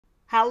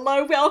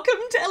Hello, welcome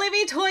to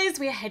Ellie Toys.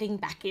 We are heading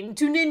back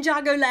into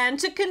Ninjago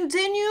land to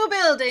continue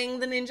building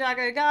the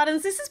Ninjago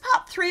Gardens. This is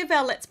part 3 of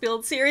our Let's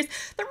Build series.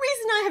 The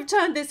reason I have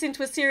turned this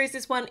into a series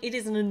is 1, it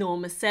is an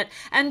enormous set,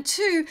 and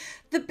 2,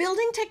 the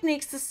building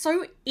techniques are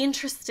so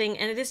interesting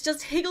and it is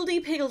just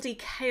higgledy-piggledy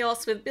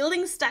chaos with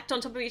buildings stacked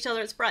on top of each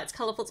other. It's bright, it's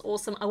colourful, it's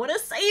awesome. I want to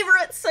savour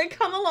it, so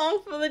come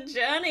along for the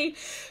journey.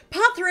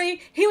 Part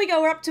 3, here we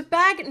go. We're up to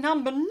bag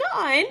number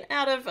 9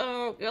 out of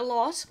a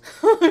lot.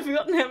 I've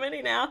forgotten how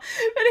many now,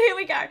 but here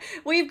we go.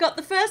 We've got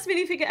the first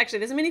minifigure. Actually,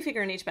 there's a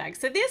minifigure in each bag.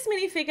 So this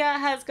minifigure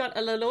has got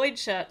a Lloyd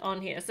shirt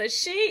on here. So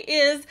she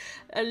is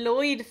a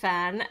Lloyd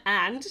fan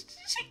and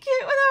she's cute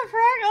with her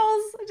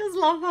freckles. I just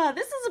love her.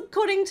 This is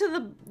according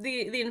to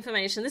the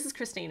information. This is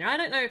Christina. I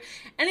don't know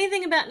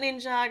anything about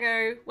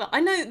Ninjago. Well,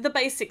 I know the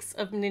basics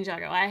of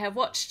Ninjago. I have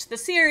watched the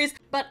series,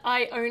 but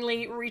I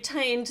only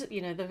retained,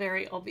 you know, the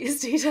very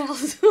obvious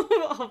details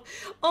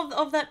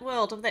of that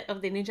world, of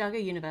the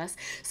Ninjago universe.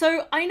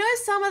 So I know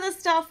some of the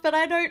stuff, but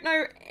I don't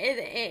know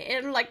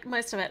like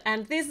most of it.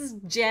 And this is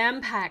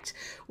jam-packed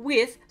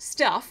with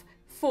stuff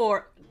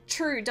for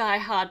true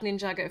die-hard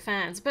Ninjago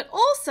fans, but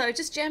also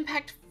just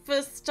jam-packed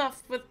for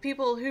stuff with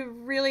people who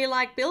really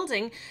like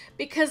building,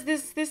 because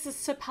this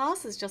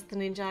surpasses just the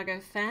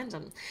Ninjago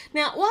fandom.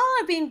 Now, while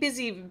I've been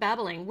busy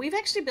babbling, we've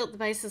actually built the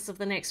basis of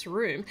the next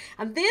room,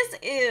 and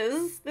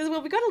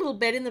well, we've got a little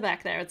bed in the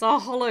back there. It's a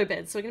hollow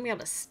bed, so we're going to be able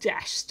to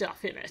stash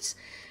stuff in it,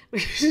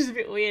 which is a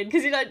bit weird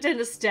because you don't tend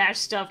to stash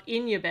stuff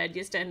in your bed,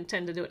 you tend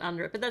to do it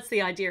under it, but that's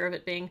the idea of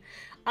it being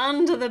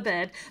under the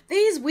bed.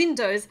 These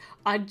windows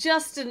are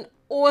just an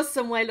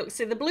awesome way. Look,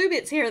 see the blue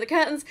bits here are the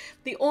curtains,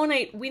 the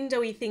ornate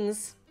windowy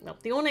things. Well,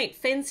 the ornate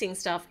fencing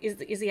stuff is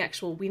the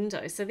actual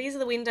window. So these are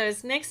the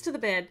windows next to the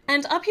bed.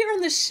 And up here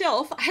on the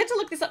shelf, I had to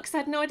look this up because I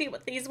had no idea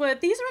what these were.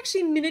 These are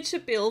actually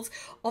miniature builds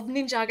of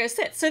Ninjago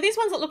sets. So these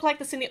ones that look like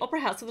the Sydney Opera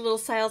House with the little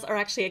sails are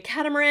actually a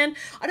catamaran.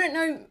 I don't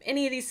know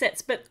any of these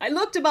sets, but I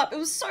looked them up. It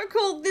was so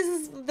cool. This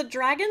is the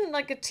dragon,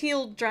 like a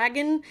teal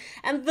dragon.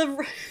 And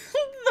the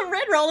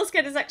red roller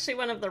skate is actually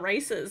one of the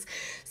races.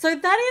 So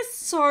that is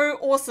so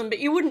awesome, but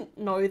you wouldn't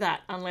know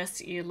that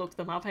unless you look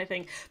them up, I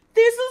think.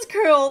 This is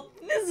cool.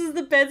 This is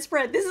the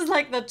bedspread. This is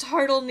like the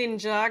total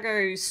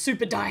Ninjago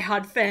super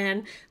diehard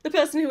fan. The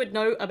person who would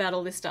know about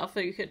all this stuff,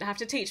 who could have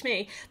to teach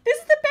me. This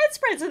is the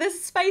bedspread. So there's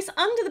space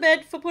under the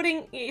bed for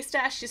putting your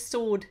stash, your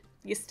sword.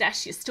 You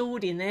stash your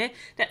sword in there.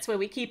 That's where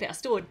we keep our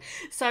sword.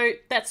 So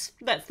that's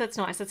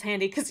nice. That's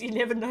handy because you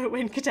never know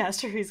when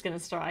catastrophe is going to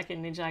strike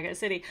in Ninjago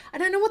City. I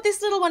don't know what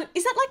this little one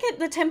is. That like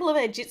the Temple of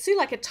Air Jitsu,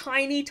 like a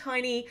tiny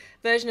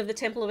version of the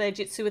Temple of Air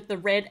Jitsu with the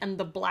red and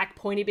the black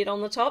pointy bit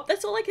on the top.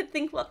 That's all I could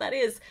think what that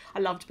is. I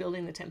loved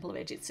building the Temple of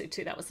Air Jitsu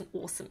too. That was an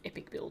awesome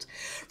epic build.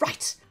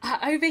 Right,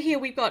 over here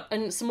we've got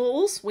some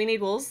walls. We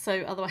need walls,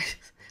 so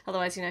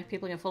otherwise, you know,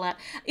 people are going to fall out.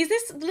 Is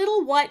this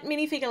little white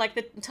minifigure, like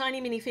the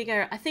tiny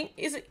minifigure, I think,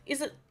 is it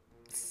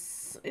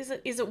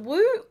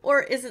Wu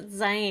or is it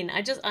Zane?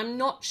 I'm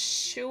not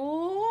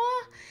sure.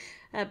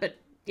 But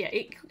yeah,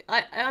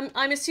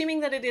 I'm assuming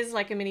that it is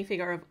like a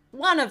minifigure of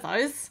one of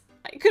those.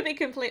 I could be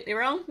completely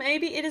wrong.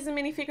 Maybe it is a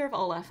minifigure of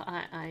Olaf.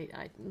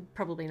 I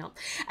probably not.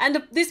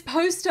 And this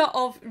poster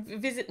of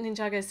Visit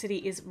Ninjago City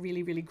is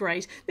really, really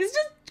great. This is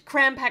just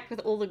cram-packed with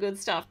all the good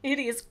stuff. It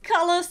is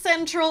colour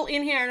central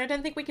in here, and I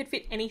don't think we could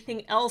fit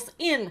anything else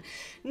in.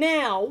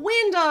 Now,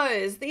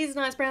 windows. These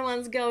nice brown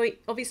ones go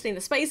obviously in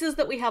the spaces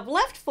that we have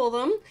left for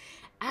them.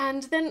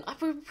 And then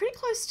we're pretty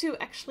close to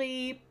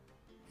actually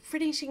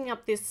finishing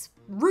up this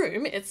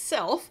room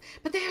itself,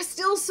 but there are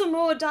still some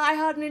more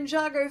diehard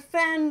Ninjago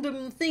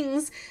fandom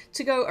things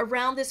to go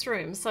around this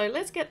room. So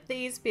let's get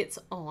these bits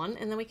on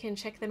and then we can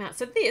check them out.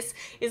 So this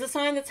is a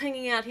sign that's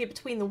hanging out here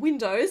between the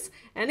windows,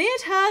 and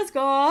it says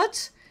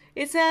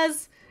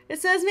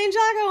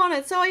Ninjago on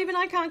it, so even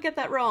I can't get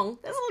that wrong.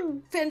 There's a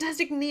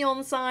fantastic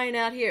neon sign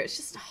out here. It's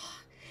just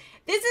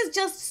this is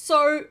just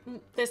so,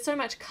 there's so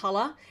much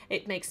colour,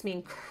 it makes me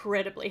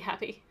incredibly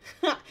happy.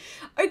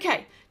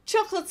 Okay,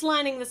 chocolates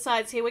lining the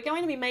sides here. We're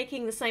going to be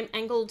making the same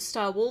angled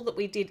style wall that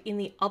we did in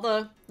the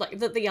other,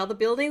 the other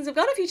buildings. I've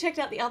got, if you checked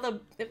out the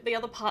other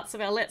parts of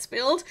our Let's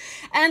Build,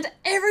 and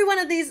every one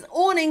of these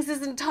awnings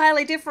is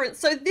entirely different.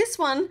 So this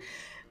one,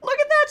 look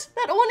at that!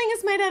 That awning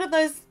is made out of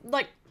those,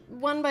 like,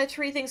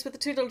 1x3 things with the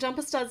 2 little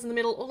jumper studs in the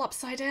middle, all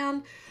upside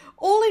down.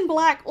 All in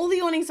black. All the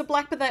awnings are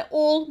black, but they're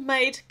all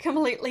made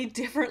completely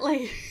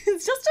differently.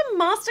 It's just a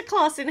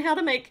masterclass in how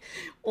to make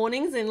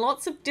awnings in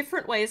lots of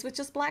different ways with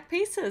just black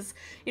pieces.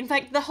 In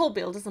fact, the whole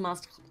build is a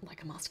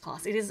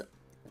masterclass. It is.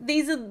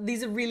 These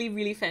are really,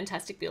 really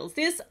fantastic builds.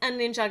 This and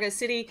Ninjago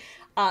City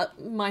are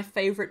my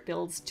favourite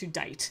builds to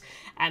date.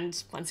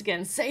 And once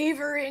again,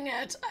 savouring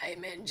it.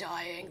 I'm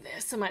enjoying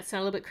this. It might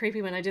sound a little bit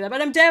creepy when I do that,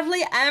 but I'm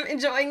definitely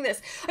enjoying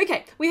this.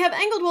 Okay, we have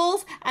angled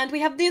walls and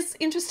we have this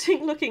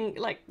interesting looking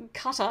like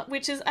cutter,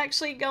 which is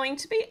actually going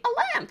to be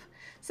a lamp.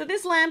 So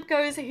this lamp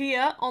goes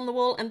here on the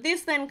wall and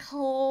this then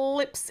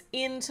clips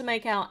in to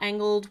make our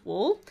angled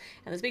wall.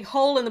 And there's a big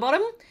hole in the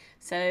bottom.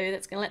 So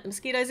that's going to let the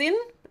mosquitoes in.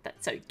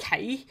 that's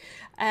okay.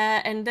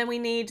 And then we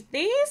need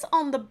these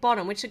on the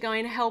bottom, which are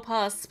going to help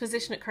us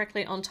position it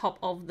correctly on top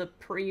of the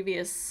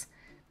previous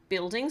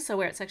building, so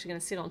where it's actually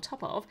going to sit on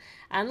top of.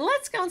 And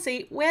let's go and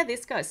see where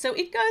this goes. So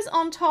it goes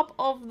on top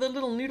of the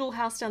little noodle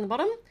house down the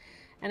bottom,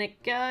 and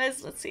it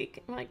goes, let's see,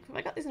 have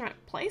I got this in the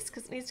right place?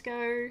 Because it needs to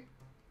go,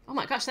 oh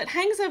my gosh, that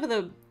hangs over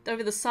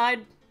the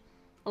side,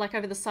 like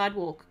over the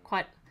sidewalk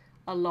quite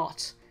a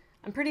lot.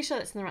 I'm pretty sure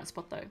that's in the right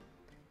spot though.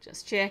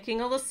 Just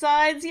checking all the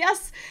sides.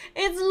 Yes,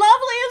 it's lovely.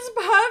 It's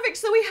perfect.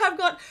 So we have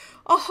got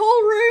a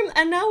whole room,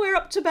 and now we're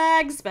up to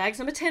bags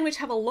number 10, which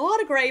have a lot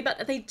of grey,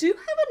 but they do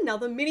have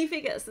another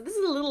minifigure. So this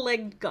is a little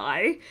legged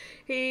guy.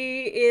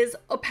 He is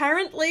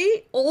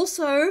apparently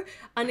also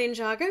a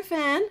Ninjago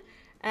fan,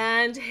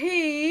 and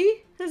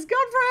he has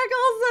got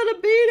freckles and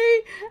a beanie,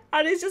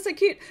 and he's just so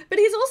cute. But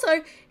he's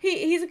also,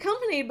 he's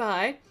accompanied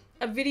by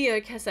a video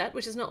cassette,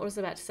 which is not what I was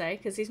about to say,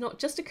 because he's not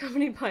just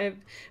accompanied by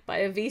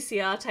a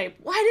VCR tape.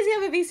 Why does he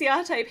have a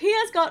VCR tape? He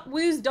has got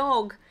Woo's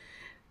dog.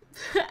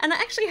 And I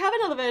actually have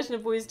another version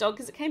of Woo's dog,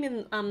 because it came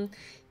in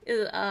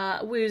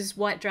Woo's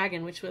White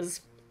Dragon, which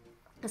was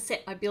a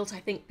set I built, I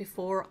think,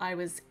 before I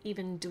was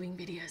even doing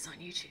videos on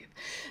YouTube.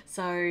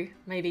 So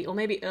maybe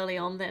early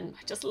on then.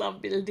 I just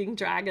love building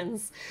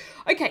dragons.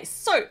 Okay,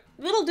 so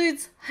little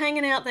dude's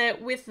hanging out there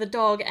with the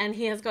dog, and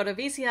he has got a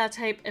VCR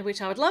tape,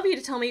 which I would love you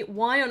to tell me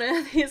why on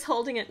earth he is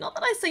holding it. Not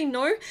that I say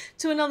no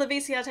to another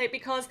VCR tape,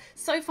 because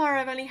so far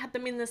I've only had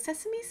them in the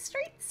Sesame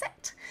Street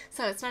set.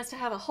 So it's nice to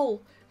have a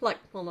whole, like,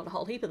 well, not a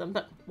whole heap of them,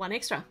 but one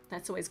extra.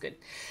 That's always good.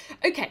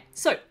 Okay,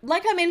 so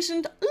like I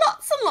mentioned,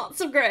 lots and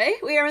lots of grey.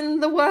 We are in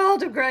the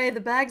world of grey, the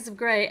bags of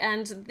grey,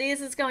 and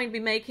this is going to be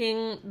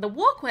making the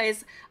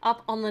walkways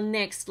up on the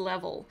next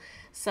level.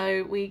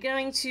 So we're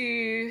going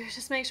to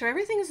just make sure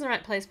everything is in the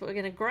right place, but we're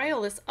going to grey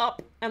all this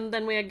up, and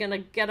then we're going to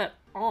get it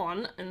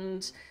on,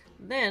 and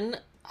then,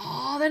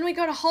 oh, then we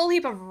got a whole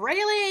heap of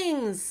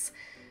railings.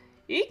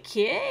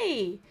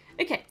 Okay.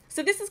 Okay,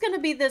 so this is going to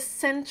be the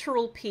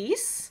central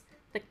piece,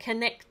 the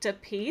connector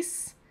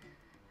piece.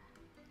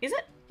 Is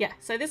it? Yeah,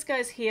 so this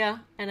goes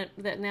here, and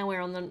now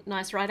we're on the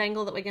nice right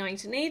angle that we're going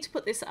to need to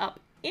put this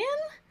up in.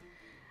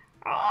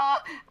 Oh,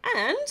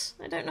 and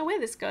I don't know where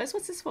this goes.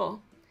 What's this for?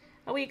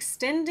 Are we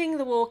extending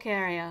the walk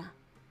area?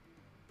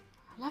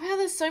 I love how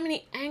there's so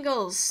many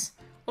angles.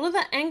 All of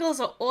the angles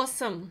are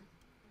awesome.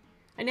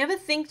 I never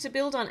think to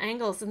build on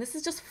angles, and this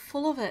is just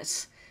full of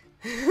it.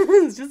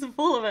 It's just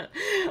full of it.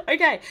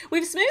 Okay,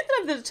 we've smoothed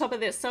over the top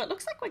of this, so it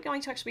looks like we're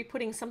going to actually be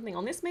putting something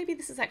on this. Maybe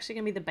this is actually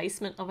going to be the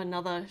basement of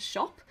another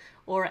shop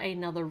or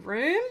another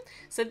room.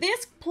 So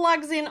this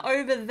plugs in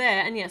over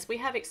there, and yes, we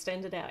have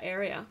extended our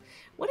area.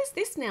 What is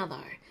this now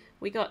though?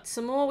 We got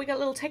some more, we got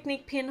little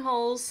Technique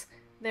pinholes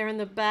there in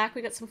the back.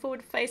 We got some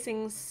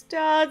forward-facing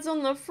studs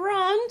on the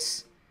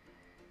front.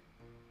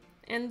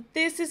 And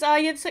this is, oh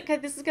yeah, okay,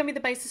 this is going to be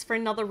the basis for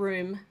another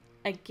room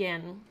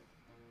again.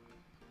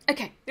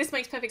 Okay, this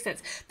makes perfect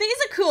sense. These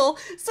are cool.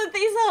 So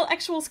these are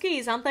actual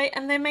skis, aren't they?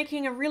 And they're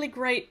making a really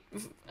great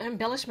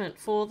embellishment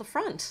for the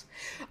front.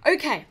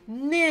 Okay,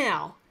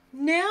 now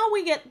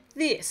we get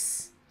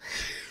this.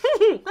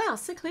 Wow,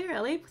 so clear,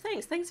 Ellie.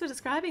 Thanks for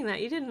describing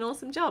that. You did an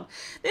awesome job.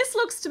 This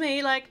looks to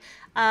me like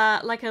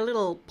a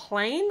little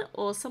plane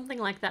or something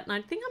like that. And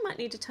I think I might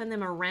need to turn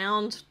them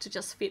around to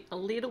just fit a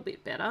little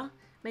bit better.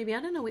 Maybe, I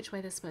don't know which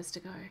way they're supposed to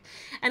go.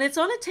 And it's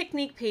on a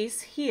Technique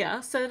piece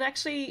here, so it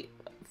actually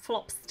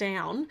flops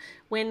down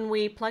when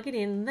we plug it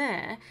in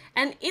there,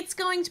 and it's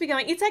going to be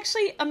going, it's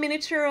actually a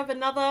miniature of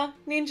another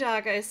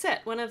Ninjago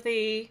set, one of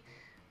the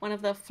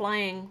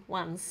flying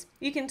ones.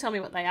 You can tell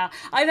me what they are.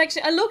 I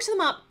looked them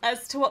up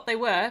as to what they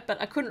were,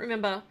 but I couldn't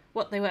remember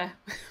what they were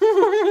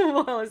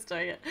while I was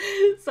doing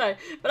it. So,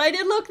 but I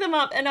did look them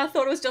up, and I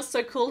thought it was just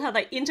so cool how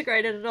they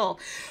integrated it all.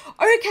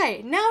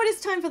 Okay, now it is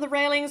time for the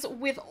railings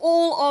with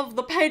all of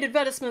the paid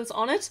advertisements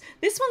on it.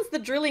 This one's the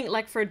drilling,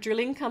 like for a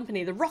drilling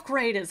company, the Rock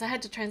Raiders. I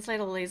had to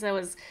translate all these.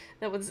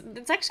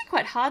 It's actually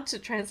quite hard to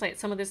translate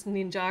some of this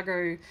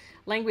Ninjago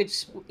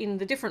language in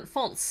the different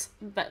fonts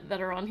that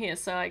are on here.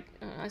 So I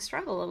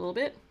struggle a little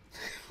bit.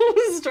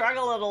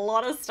 Struggle at a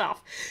lot of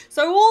stuff.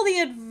 So all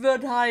the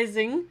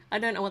advertising, I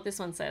don't know what this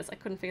one says. I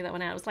couldn't figure that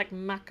one out. It was like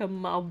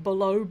Macama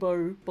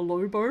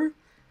Bolobo.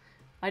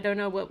 I don't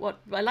know what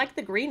I like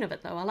the green of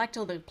it though. I liked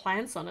all the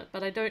plants on it,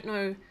 but I don't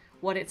know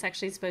what it's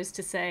actually supposed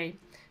to say.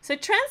 So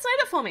translate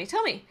it for me.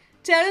 Tell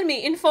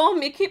me, inform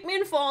me, keep me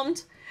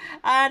informed.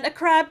 And a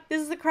crab,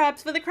 this is the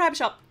crabs for the crab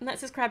shop. And that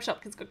says crab shop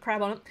because it's got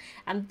crab on it.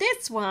 And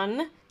this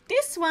one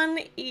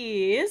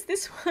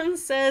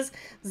says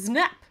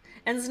Snap.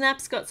 And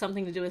Snap's got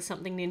something to do with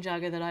something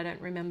Ninjago that I don't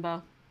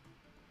remember.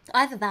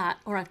 Either that,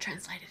 or I've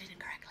translated it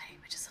incorrectly,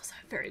 which is also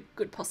a very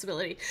good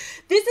possibility.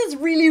 This is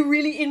really,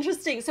 really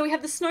interesting. So we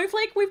have the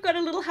snowflake, we've got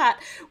a little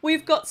hat,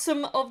 we've got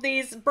some of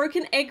these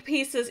broken egg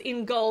pieces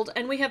in gold,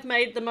 and we have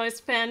made the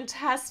most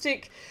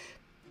fantastic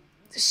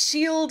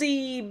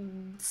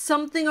shieldy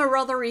something or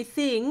othery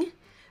thing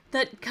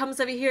that comes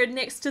over here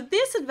next to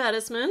this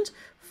advertisement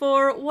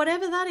for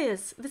whatever that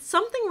is. It's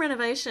something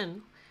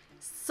renovation.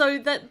 So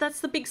that's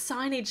the big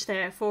signage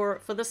there for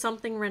the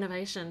something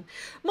renovation.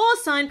 More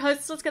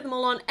signposts, let's get them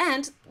all on.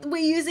 And we're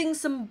using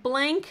some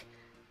blank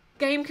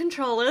game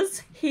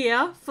controllers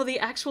here for the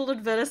actual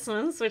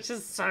advertisements, which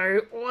is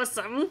so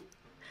awesome.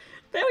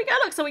 There we go,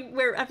 look, so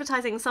we're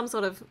advertising some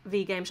sort of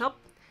V game shop.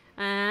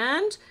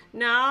 And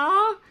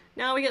now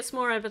we get some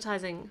more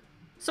advertising.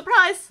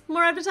 Surprise,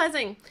 more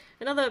advertising.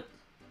 Another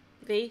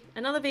V,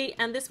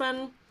 and this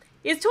one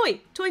is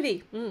Toy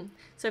V.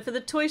 So for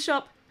the toy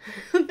shop,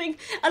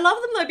 I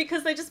love them though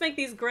because they just make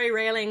these grey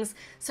railings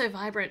so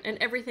vibrant, and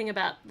everything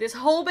about this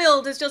whole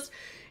build is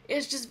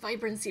just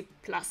vibrancy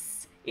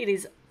plus. It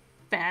is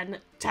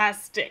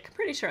fantastic.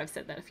 Pretty sure I've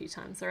said that a few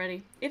times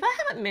already. If I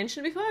haven't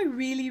mentioned before, I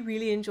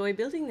really enjoy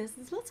building this.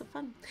 It's lots of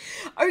fun.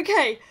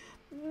 Okay,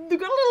 we've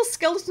got a little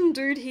skeleton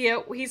dude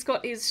here. He's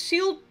got his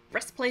shield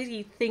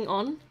breastplate-y thing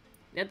on.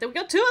 Yeah, we've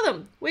got two of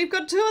them. We've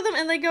got two of them,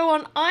 and they go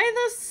on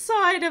either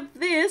side of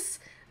this.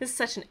 This is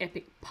such an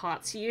epic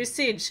parts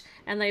usage.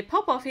 And they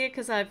pop off here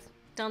because I've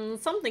done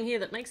something here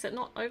that makes it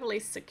not overly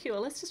secure.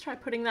 Let's just try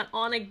putting that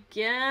on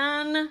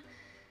again.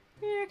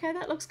 Yeah, okay,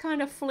 that looks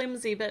kind of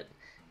flimsy, but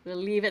we'll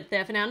leave it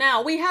there for now.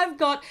 Now, we have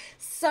got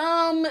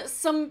some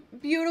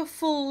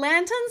beautiful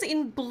lanterns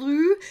in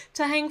blue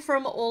to hang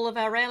from all of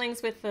our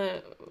railings with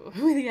the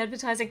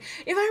advertising.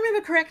 If I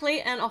remember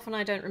correctly, and often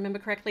I don't remember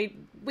correctly,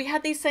 we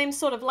had these same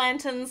sort of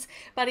lanterns,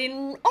 but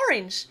in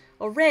orange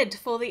or red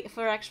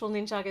for actual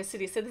Ninjago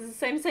City. So this is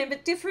the same,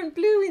 but different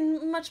blue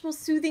in much more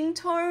soothing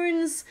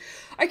tones.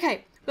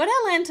 Okay, got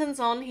our lanterns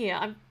on here.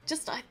 I'm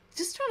just trying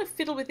to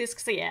fiddle with this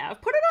because, yeah,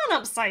 I've put it on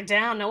upside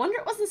down. No wonder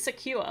it wasn't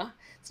secure.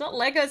 It's not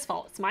Lego's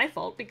fault, it's my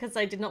fault because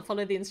I did not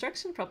follow the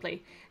instruction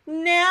properly.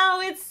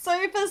 Now it's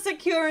super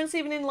secure and it's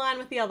even in line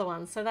with the other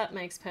ones, so that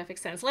makes perfect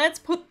sense. Let's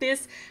put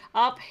this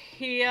up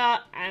here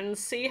and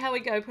see how we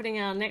go putting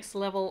our next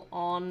level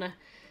on.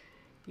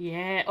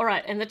 Yeah,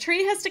 alright, and the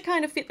tree has to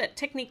kind of fit that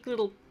technique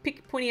little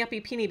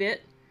pointy-uppy pinny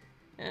bit.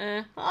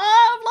 I've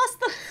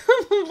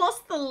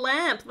lost the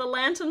lamp, the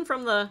lantern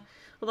from the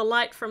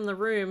light from the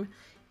room.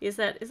 Is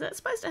that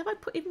supposed to, have I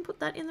even put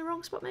that in the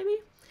wrong spot maybe?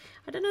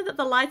 I don't know that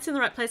the light's in the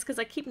right place because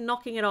I keep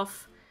knocking it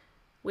off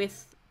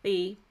with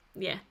the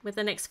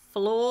next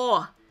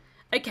floor.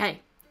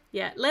 Okay,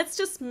 yeah, let's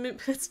just move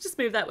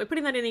that. We're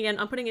putting that in again.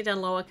 I'm putting it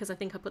down lower because I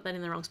think I put that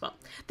in the wrong spot.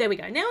 There we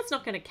go. Now it's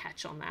not going to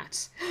catch on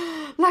that.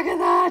 Look at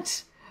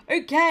that.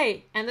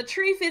 Okay, and the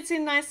tree fits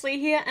in nicely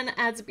here and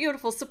adds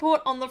beautiful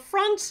support on the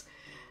front.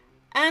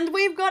 And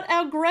we've got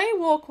our grey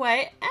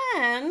walkway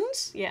and,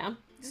 yeah,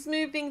 just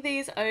moving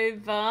these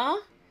over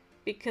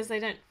because they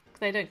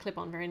don't clip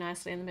on very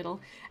nicely in the middle.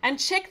 And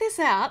check this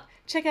out.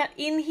 Check out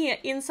in here,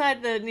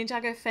 inside the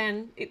Ninjago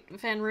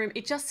fan room.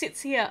 It just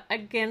sits here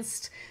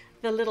against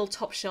the little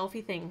top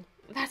shelfy thing.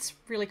 That's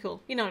really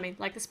cool. You know what I mean?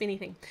 Like the spinny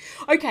thing.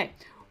 Okay.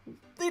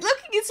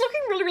 It's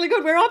looking really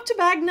good. We're up to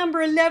bag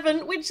number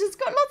 11, which has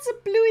got lots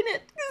of blue in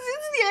it because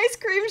it's the ice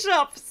cream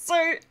shop.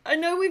 So I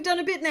know we've done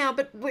a bit now,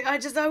 but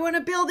I want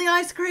to build the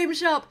ice cream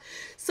shop.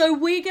 So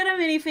we get a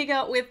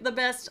minifigure with the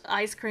best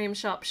ice cream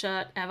shop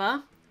shirt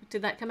ever.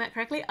 Did that come out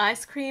correctly?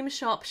 Ice cream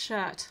shop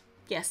shirt.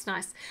 Yes,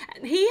 nice.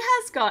 And he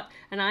has got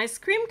an ice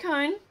cream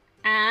cone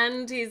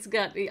and he's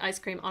got the ice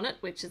cream on it,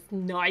 which is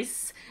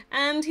nice.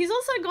 And he's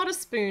also got a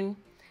spoon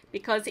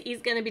because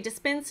he's going to be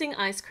dispensing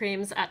ice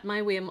creams at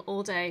my whim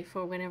all day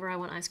for whenever I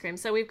want ice cream.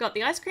 So we've got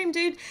the ice cream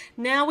dude.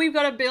 Now we've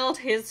got to build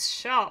his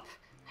shop.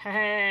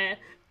 That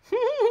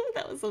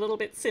was a little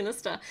bit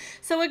sinister.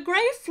 So a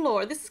grey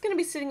floor. This is going to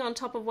be sitting on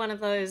top of one of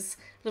those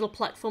little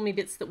platformy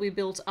bits that we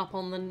built up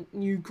on the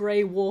new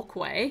grey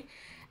walkway.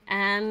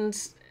 And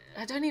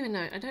I don't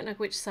know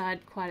which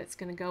side quite it's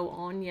going to go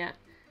on yet.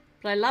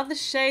 But I love the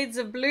shades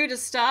of blue to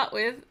start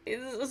with.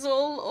 It's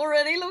all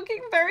already looking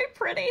very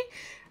pretty.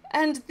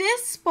 And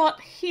this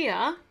spot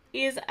here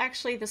is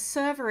actually the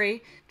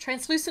servery,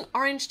 translucent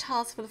orange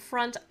tiles for the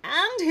front,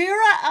 and here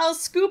are our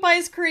scoop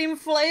ice cream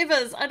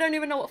flavors. I don't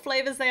even know what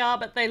flavors they are,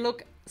 but they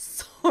look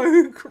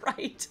so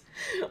great.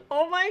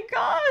 Oh my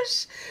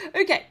gosh.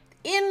 Okay,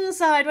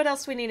 inside, what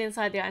else do we need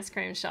inside the ice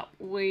cream shop?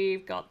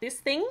 We've got this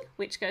thing,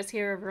 which goes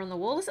here over on the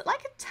wall. Is it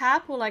like a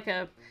tap or like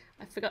a,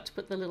 I forgot to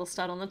put the little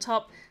stud on the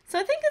top. So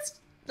I think it's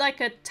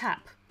like a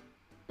tap.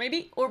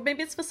 Maybe, or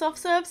maybe it's for soft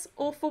serves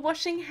or for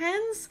washing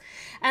hands.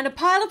 And a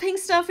pile of pink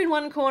stuff in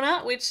one corner,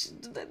 which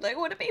like,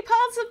 would it be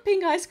parts of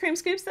pink ice cream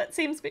scoops? That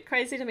seems a bit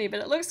crazy to me, but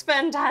it looks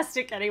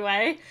fantastic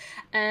anyway.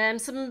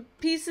 And some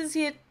pieces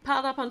here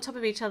piled up on top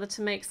of each other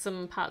to make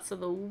some parts of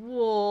the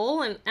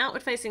wall. And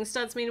outward facing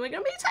studs mean we're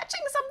going to be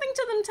attaching something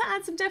to them to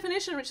add some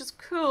definition, which is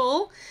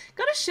cool.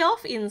 Got a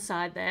shelf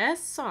inside there,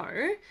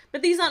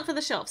 but these aren't for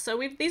the shelf. So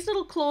these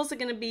little claws are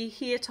going to be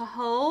here to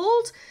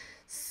hold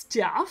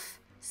stuff,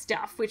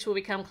 which will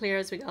become clear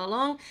as we go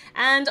along.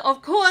 And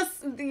of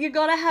course, you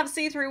gotta have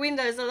see-through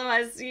windows,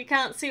 otherwise you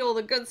can't see all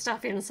the good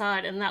stuff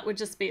inside, and that would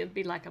just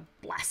be like a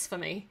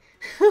blasphemy.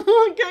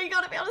 Okay, you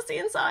gotta be able to see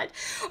inside.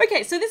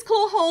 Okay, so this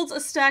claw holds a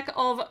stack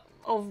of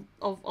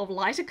of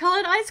lighter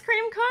coloured ice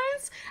cream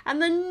cones,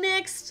 and the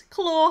next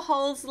claw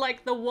holds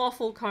like the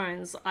waffle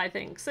cones, I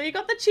think. So you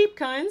got the cheap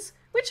cones,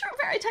 which are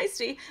very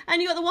tasty,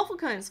 and you got the waffle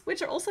cones,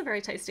 which are also very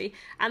tasty.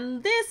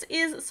 And this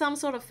is some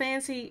sort of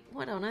fancy,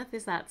 what on earth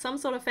is that? Some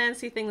sort of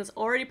fancy thing that's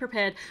already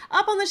prepared.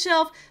 Up on the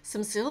shelf,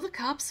 some silver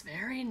cups,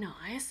 very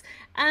nice.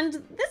 And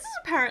this is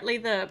apparently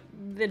the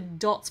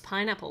Dots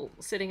pineapple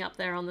sitting up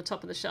there on the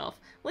top of the shelf.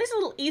 Well, these are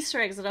little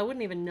Easter eggs that I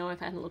wouldn't even know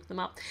if I hadn't looked them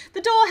up.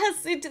 The door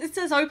has, it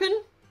says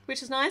open,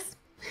 which is nice.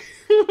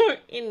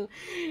 in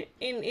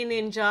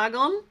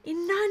jargon.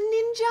 In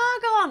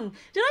Ninjago.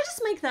 Did I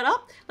just make that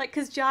up? Like,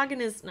 because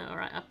jargon is... No,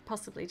 alright, I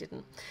possibly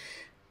didn't.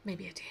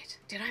 Maybe I did.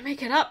 Did I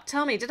make it up?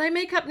 Tell me, did I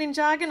make up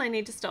Ninjago? I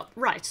need to stop.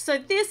 Right, so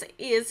this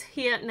is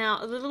here now,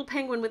 a little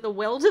penguin with a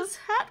welder's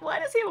hat. Why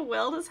does he have a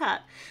welder's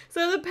hat?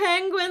 So the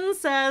penguin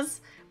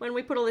says, when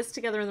we put all this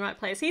together in the right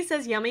place, he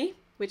says yummy,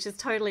 which is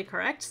totally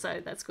correct,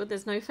 so that's good.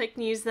 There's no fake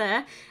news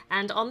there.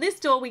 And on this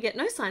door, we get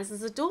no signs.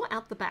 There's a door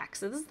out the back,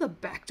 so this is the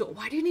back door.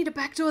 Why do you need a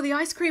back door of the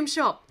ice cream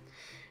shop?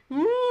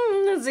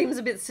 That seems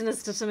a bit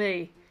sinister to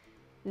me.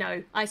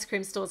 No, ice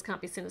cream stores can't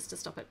be sinister,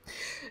 stop it.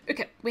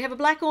 Okay, we have a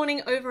black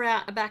awning over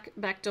our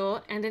back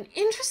door, and an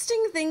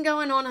interesting thing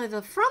going on over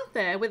the front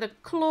there with a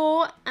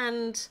claw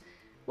and...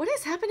 What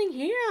is happening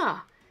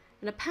here?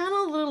 And a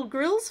panel of little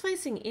grills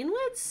facing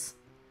inwards?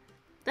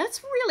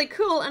 That's really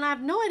cool, and I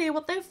have no idea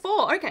what they're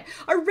for. Okay,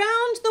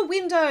 around the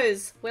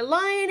windows, we're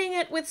lining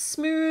it with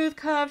smooth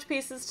curved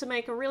pieces to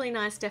make a really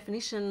nice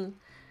definition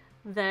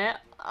there.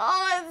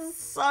 Oh,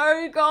 it's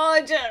so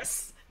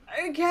gorgeous.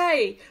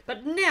 Okay,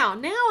 but now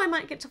I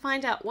might get to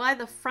find out why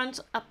the front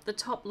up the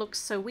top looks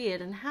so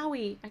weird and how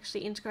we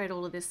actually integrate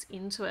all of this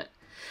into it.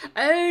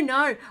 Oh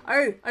no,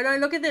 oh no,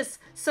 look at this.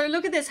 So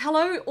look at this,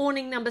 hello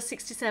awning number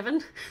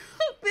 67.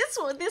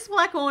 This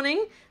black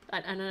awning,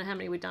 I don't know how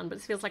many we've done, but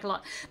it feels like a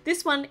lot.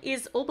 This one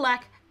is all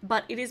black,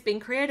 but it is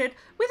being created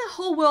with a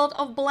whole world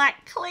of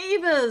black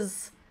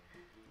cleavers.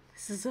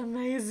 This is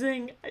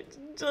amazing.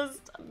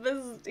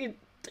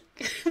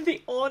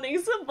 The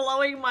awnings are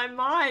blowing my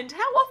mind.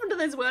 How often do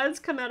those words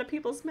come out of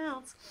people's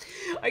mouths?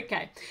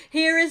 Okay,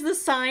 here is the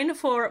sign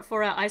for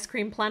our ice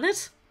cream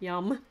planet.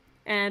 Yum.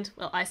 And,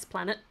 well, ice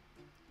planet.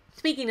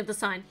 Speaking of the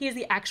sign, here's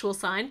the actual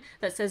sign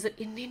that says it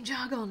in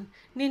Ninjago.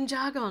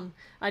 Ninjago.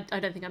 I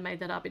don't think I made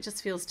that up. It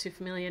just feels too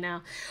familiar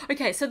now.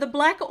 Okay, so the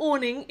black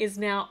awning is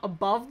now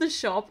above the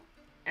shop,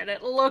 and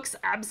it looks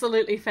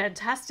absolutely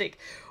fantastic.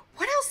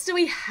 What else do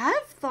we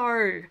have,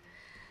 though?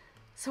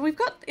 So we've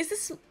got... Is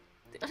this...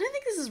 I don't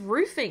think this is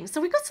roofing. So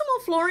we've got some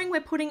more flooring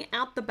we're putting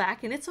out the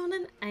back, and it's on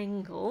an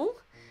angle.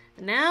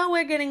 And now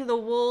we're getting the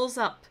walls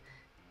up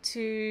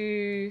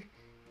to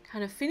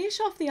kind of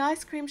finish off the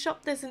ice cream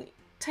shop. There's an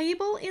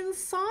table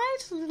inside,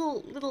 a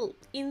little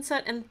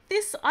insert, and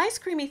this ice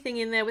creamy thing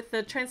in there with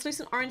the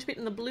translucent orange bit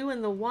and the blue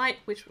and the white,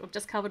 which I've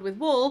just covered with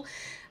wool.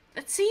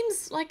 It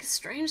seems like a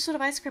strange sort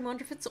of ice cream. I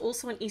wonder if it's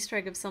also an Easter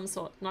egg of some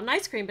sort. Not an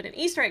ice cream, but an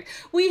Easter egg.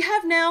 We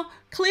have now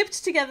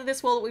clipped together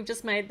this wall that we've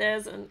just made.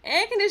 There's an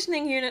air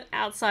conditioning unit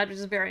outside, which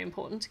is very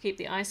important to keep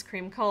the ice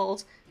cream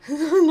cold.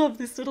 I love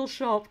this little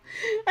shop.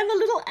 And the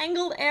little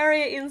angled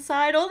area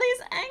inside, all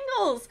these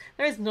angles.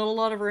 There is not a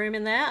lot of room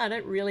in there. I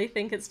don't really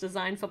think it's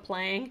designed for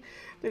playing.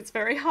 It's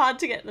very hard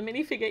to get the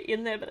minifigure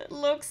in there, but it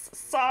looks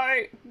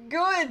so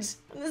good.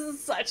 And this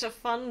is such a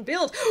fun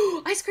build.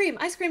 Ice cream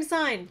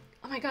sign.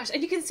 Oh my gosh,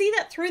 and you can see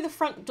that through the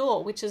front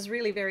door, which is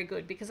really very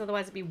good because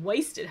otherwise it'd be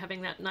wasted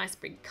having that nice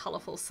big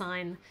colourful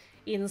sign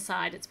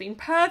inside. It's been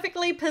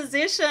perfectly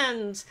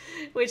positioned,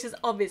 which is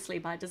obviously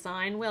by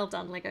design. Well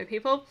done, Lego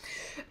people.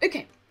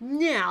 Okay,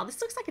 now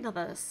this looks like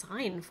another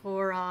sign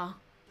for,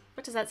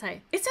 what does that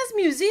say? It says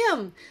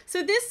museum.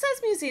 So this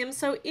says museum,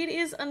 so it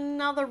is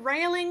another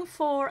railing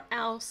for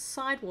our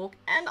sidewalk.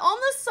 And on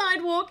the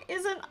sidewalk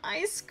is an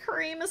ice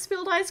cream, a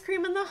spilled ice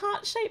cream, and the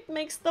heart shape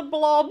makes the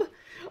blob.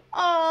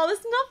 Oh, there's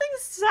nothing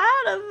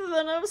sadder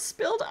than a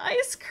spilled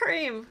ice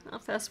cream. Oh,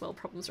 first world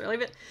problems really,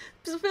 but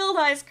spilled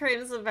ice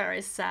creams are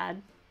very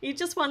sad. You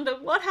just wonder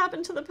what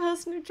happened to the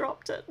person who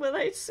dropped it. Were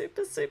they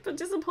super, super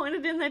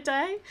disappointed in their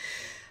day?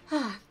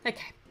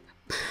 Okay.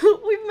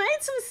 We've made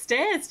some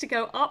stairs to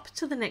go up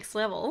to the next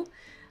level.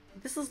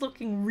 This is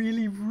looking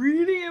really,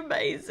 really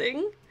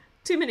amazing.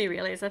 Too many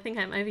reallys. I think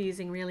I'm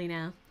overusing really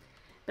now.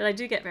 But I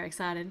do get very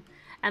excited.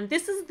 And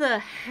this is the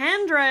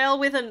handrail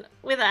with a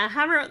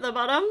hammer at the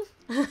bottom.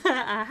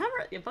 A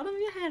hammer at the bottom of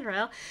your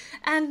handrail.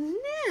 And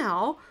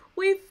now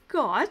we've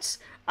got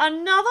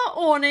another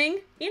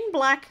awning in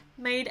black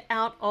made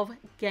out of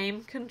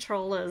game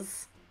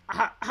controllers.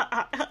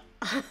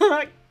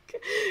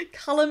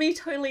 Colour me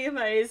totally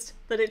amazed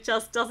that it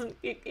just doesn't...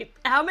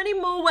 How many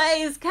more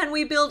ways can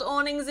we build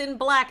awnings in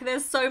black?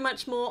 There's so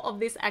much more of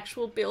this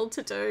actual build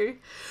to do.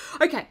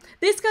 Okay,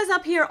 this goes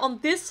up here on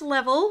this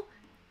level.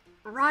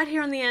 Right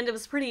here on the end, it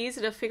was pretty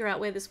easy to figure out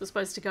where this was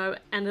supposed to go,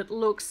 and it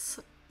looks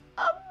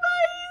amazing!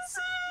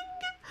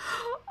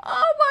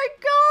 Oh my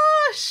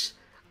gosh!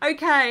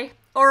 Okay,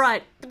 All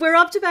right, we're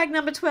up to bag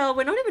number 12.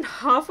 We're not even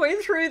halfway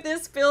through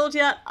this build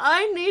yet.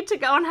 I need to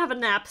go and have a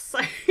nap.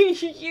 So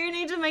you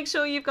need to make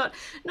sure you've got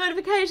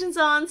notifications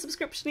on,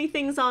 subscription-y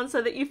things on,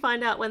 so that you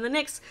find out when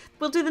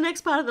we'll do the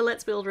next part of the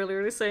Let's Build really,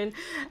 really soon.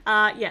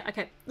 Yeah,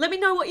 okay. Let me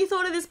know what you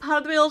thought of this part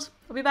of the build.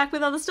 I'll be back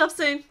with other stuff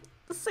soon.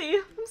 See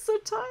you. I'm so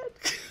tired.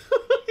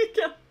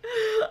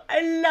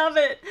 I love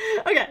it.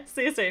 Okay,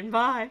 see you soon.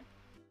 Bye.